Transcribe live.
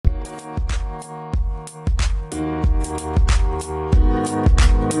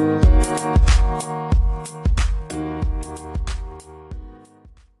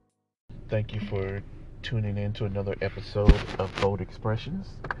thank you for tuning in to another episode of Bold Expressions.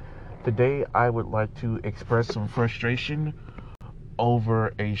 Today, I would like to express some frustration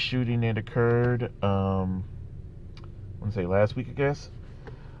over a shooting that occurred, last week, I guess.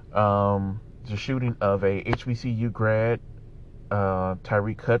 The shooting of a HBCU grad,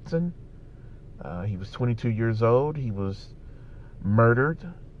 Tyreek Hudson. He was 22 years old. He was murdered.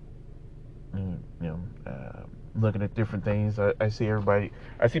 Looking at different things, I see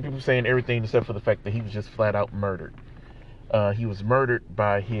people saying everything except for the fact that he was just flat out murdered. He was murdered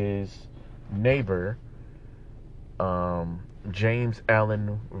by his neighbor, James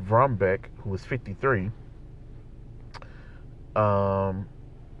Allen Vrombeck, who was 53.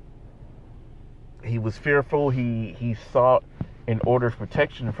 He was fearful. He sought an order of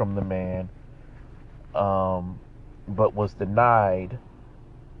protection from the man, but was denied.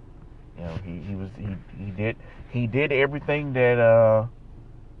 He did everything that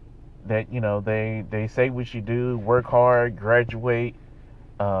they say we should do: work hard, graduate,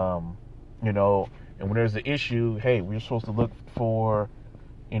 and when there's an issue, hey, we're supposed to look for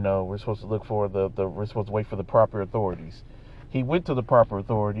we're supposed to wait for the proper authorities. He went to the proper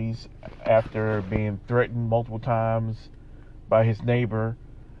authorities after being threatened multiple times by his neighbor,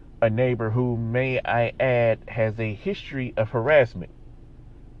 a neighbor who, may I add, has a history of harassment.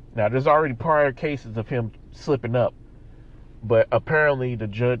 Now, there's already prior cases of him slipping up, but apparently the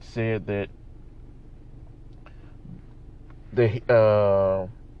judge said that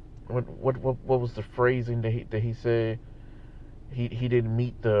what was the phrasing that he said? He didn't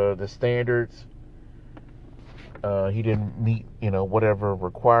meet the standards. He didn't meet whatever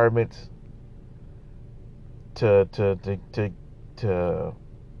requirements to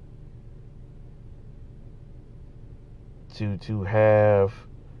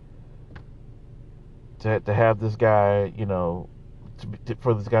have this guy,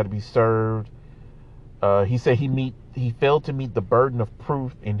 for this guy to be served. He said he failed to meet the burden of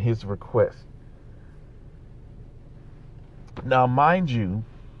proof in his request. Now, mind you,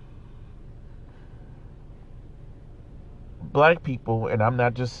 black people, and I'm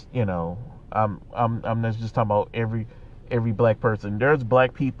not just, I'm not just talking about every black person. There's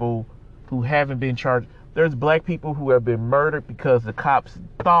black people who haven't been charged. There's black people who have been murdered because the cops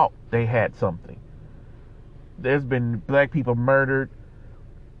thought they had something. There's been black people murdered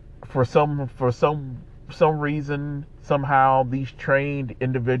for some reason. Somehow these trained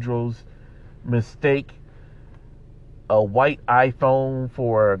individuals mistake a white iPhone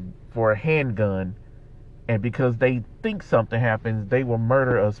for a handgun, and because they think something happens, they will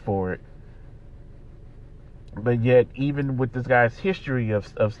murder us for it. But yet, even with this guy's history of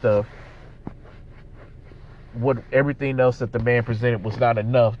stuff, everything else that the man presented was not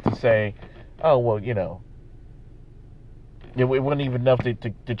enough to say, oh well, it wasn't even enough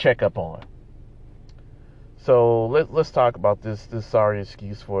to check up on. So let's talk about this sorry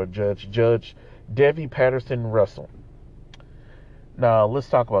excuse for Judge Devi Patterson Russell. Now let's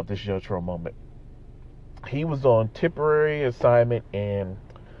talk about this judge for a moment. He was on temporary assignment in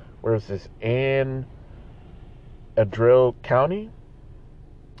Anne Arundel County.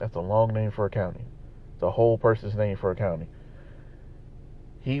 That's a long name for a county. The whole person's name for a county.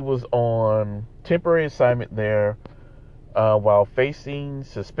 He was on temporary assignment there while facing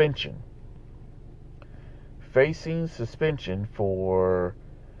suspension. For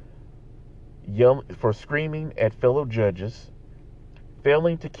screaming at fellow judges,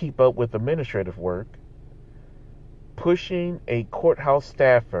 failing to keep up with administrative work, pushing a courthouse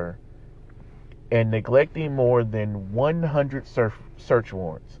staffer, and neglecting more than 100 search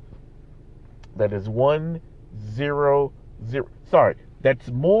warrants. That is 100. Sorry, that's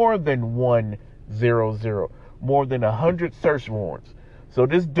more than 100. More than 100 search warrants. So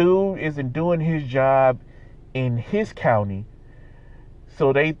this dude isn't doing his job in his county,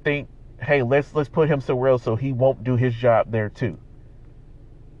 so they think, hey, let's put him somewhere else so he won't do his job there too.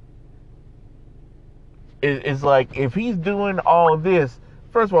 It's like, if he's doing all of this,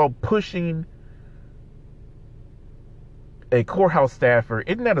 first of all, pushing a courthouse staffer,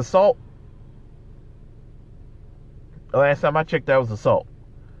 isn't that assault? Last time I checked, that was assault.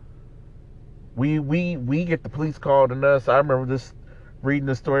 We get the police called on us. I remember reading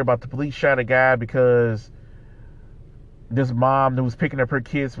this story about the police shot a guy because this mom that was picking up her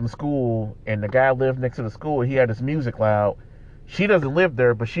kids from school, and the guy lived next to the school. He had his music loud. She doesn't live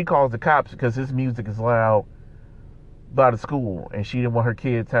there, but she calls the cops because his music is loud by the school, and she didn't want her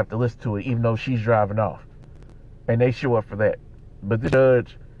kids to have to listen to it, even though she's driving off. And they show up for that. But the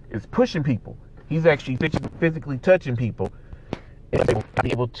judge is pushing people. He's actually physically touching people and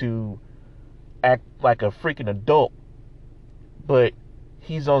able to act like a freaking adult, but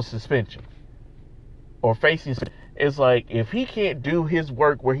he's on suspension or facing. It's like, if he can't do his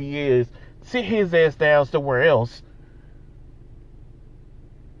work where he is, sit his ass down somewhere else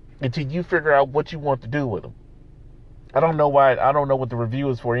until you figure out what you want to do with him. I don't know why. I don't know what the review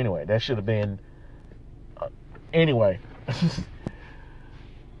is for anyway. That should have been anyway.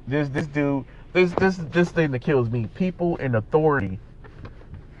 this dude, this thing that kills me. People in authority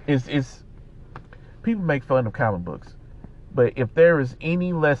is people make fun of comic books, but if there is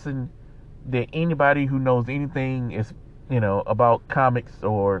any lesson that anybody who knows anything is, about comics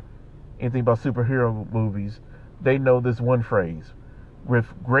or anything about superhero movies, they know this one phrase: with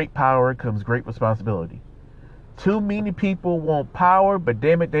great power comes great responsibility. Too many people want power, but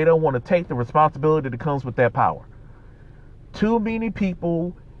damn it, they don't want to take the responsibility that comes with that power. Too many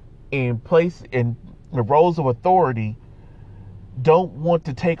people in the roles of authority don't want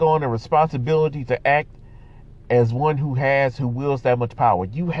to take on the responsibility to act as one who wields that much power.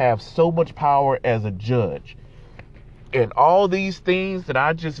 You have so much power as a judge. And all these things that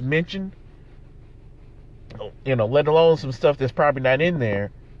I just mentioned, let alone some stuff that's probably not in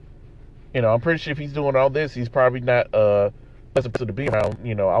there. I'm pretty sure if he's doing all this, he's probably not to be around.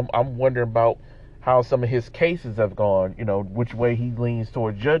 I'm wondering about how some of his cases have gone, which way he leans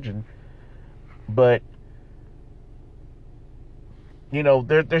towards judging. But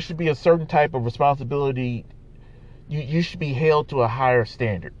there should be a certain type of responsibility. You should be held to a higher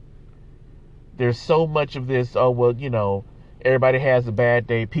standard. There's so much of this, everybody has a bad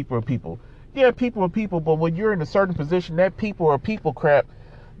day, people are people. Yeah, people are people, but when you're in a certain position, that people are people crap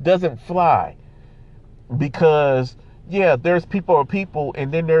doesn't fly. Because there's people are people,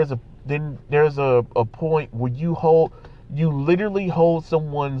 and then there's a point where you literally hold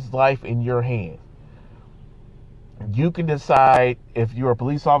someone's life in your hands. You can decide, if you're a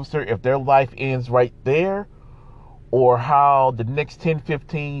police officer, if their life ends right there, or how the next 10,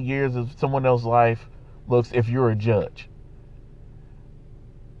 15 years of someone else's life looks if you're a judge.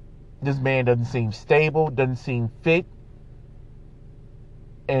 This man doesn't seem stable, doesn't seem fit,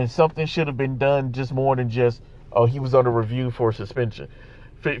 and something should have been done just more than just, he was on a review for suspension.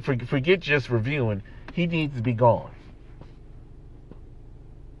 Forget just reviewing. He needs to be gone.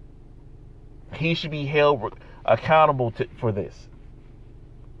 He should be held accountable for this.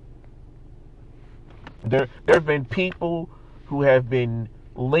 There have been people who have been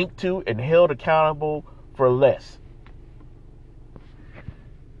linked to and held accountable for less.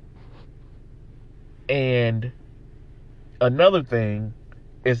 And another thing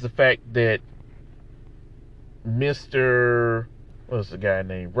is the fact that what's the guy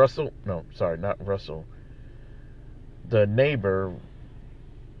named? Russell? No, sorry, not Russell. The neighbor,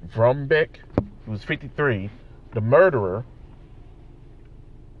 Vrumbeck, who was 53, the murderer,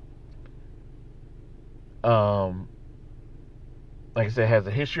 like I said, has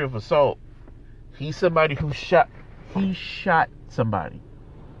a history of assault. He's somebody who shot somebody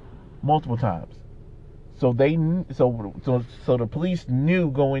multiple times. So the police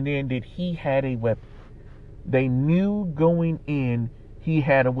knew going in that he had a weapon. They knew going in he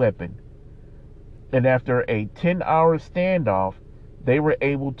had a weapon. And after a 10-hour standoff, they were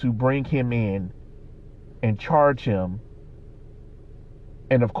able to bring him in and charge him.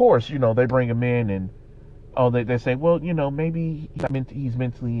 And of course, they bring him in and they say, well, maybe he's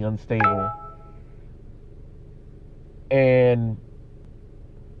mentally unstable. And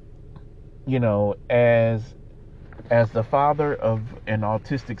as the father of an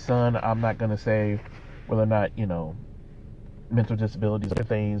autistic son, I'm not going to say whether or not, mental disabilities or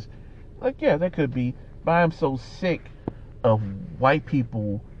things. That could be. But I'm so sick of white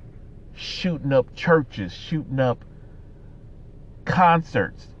people shooting up churches, shooting up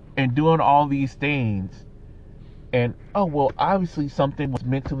concerts, and doing all these things. And, obviously something was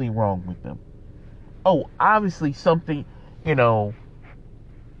mentally wrong with them. Obviously something,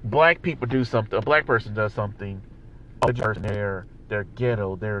 black people do something, a black person does something, they're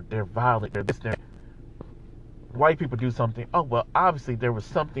ghetto, they're violent, they're this, they're... White people do something, obviously there was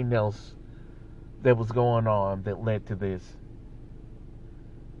something else that was going on that led to this.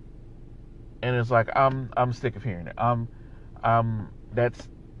 And it's like, I'm sick of hearing it.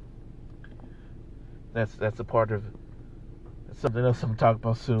 That's a part of something else I'm going to talk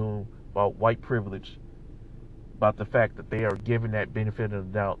about soon, about white privilege, about the fact that they are given that benefit of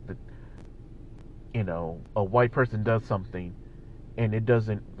the doubt that, a white person does something and it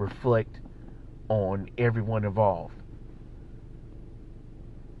doesn't reflect on everyone involved.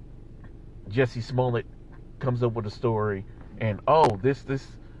 Jesse Smollett comes up with a story and,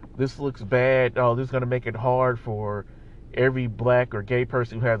 this looks bad. This is going to make it hard for every black or gay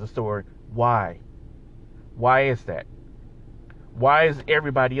person who has a story. Why? Why is that? Why does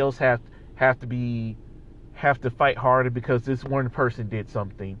everybody else have to fight harder because this one person did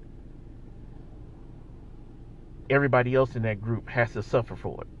something? Everybody else in that group has to suffer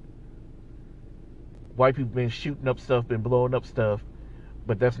for it. White people been shooting up stuff, been blowing up stuff,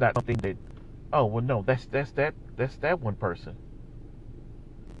 but that's not something that. Oh well, no, that's that one person.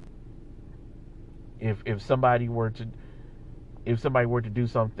 If somebody were to do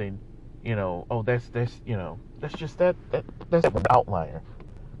something, oh that's just that's an outlier.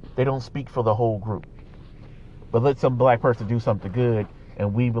 They don't speak for the whole group. But let some black person do something good,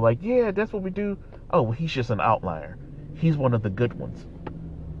 and we be like, yeah, that's what we do. Oh, well, he's just an outlier. He's one of the good ones.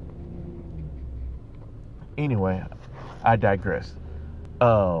 Anyway, I digress.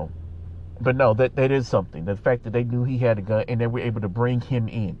 Um, but no, that is something. The fact that they knew he had a gun and they were able to bring him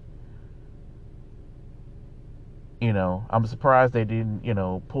in. I'm surprised they didn't,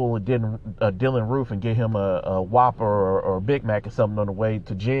 pull a Dylan Roof and get him a Whopper or a Big Mac or something on the way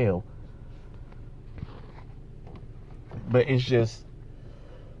to jail. But it's just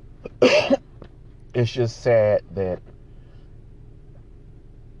sad that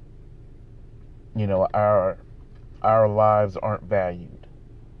our lives aren't valued.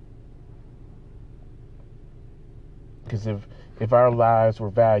 Because if our lives were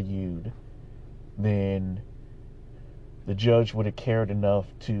valued, then the judge would have cared enough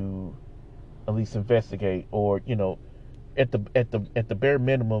to at least investigate, or at the bare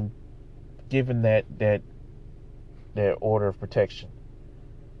minimum, given that order of protection.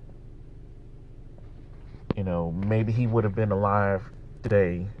 Maybe he would have been alive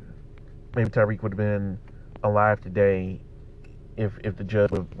today. Maybe Tyreek would have been alive today if the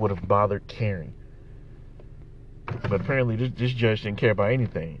judge would have bothered caring. But apparently, this judge didn't care about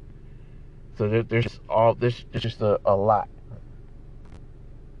anything. So there's just a lot.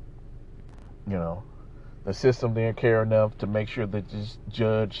 The system didn't care enough to make sure that this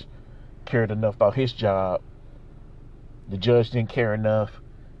judge cared enough about his job. The judge didn't care enough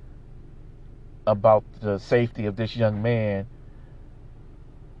about the safety of this young man,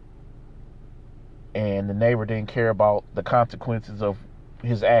 and the neighbor didn't care about the consequences of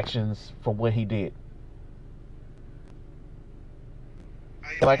his actions for what he did.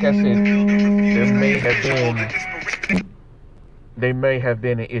 Like I said, there may have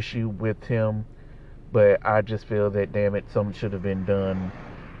been an issue with him, but I just feel that, damn it, something should have been done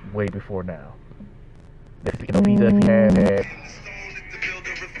way before now. If he had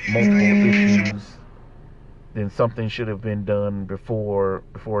multiple issues, then something should have been done before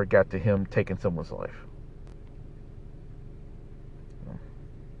it got to him taking someone's life.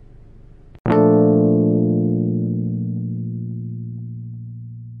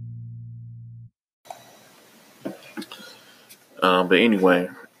 But anyway,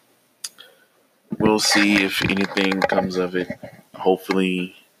 we'll see if anything comes of it.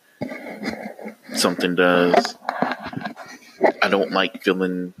 Hopefully, something does. I don't like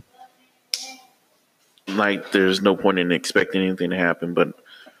feeling like there's no point in expecting anything to happen, but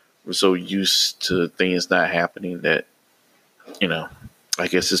we're so used to things not happening that, I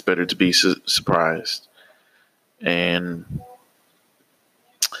guess it's better to be surprised. And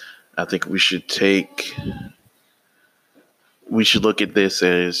I think we should look at this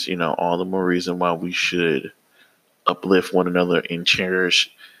as, all the more reason why we should uplift one another and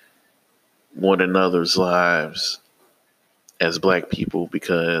cherish one another's lives as Black people,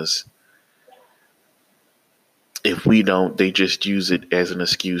 because if we don't, they just use it as an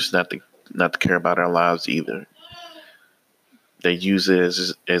excuse not to care about our lives either. They use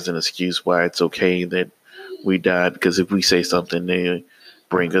it as an excuse why it's okay that we died, because if we say something, they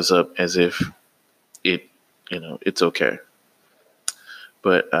bring us up as if it's okay.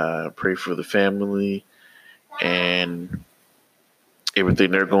 But pray for the family and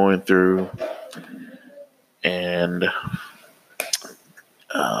everything they're going through, and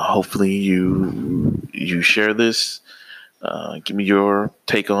hopefully you share this. Give me your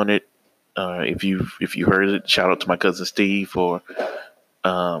take on it. If you heard it, shout out to my cousin Steve for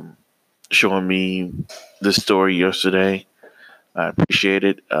showing me this story yesterday. I appreciate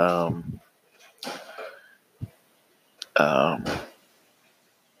it.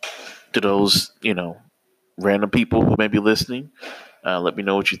 To those random people who may be listening, let me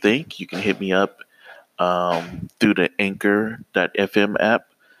know what you think. You can hit me up through the Anchor.fm app.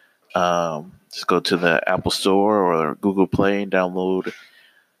 Just go to the Apple Store or Google Play and download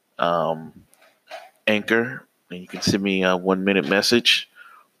Anchor, and you can send me a 1-minute message,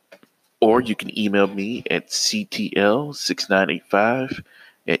 or you can email me at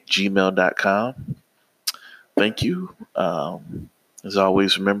ctl6985@gmail.com. Thank you. As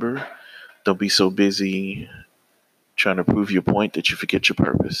always, remember, don't be so busy trying to prove your point that you forget your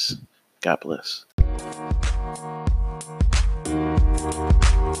purpose. God bless.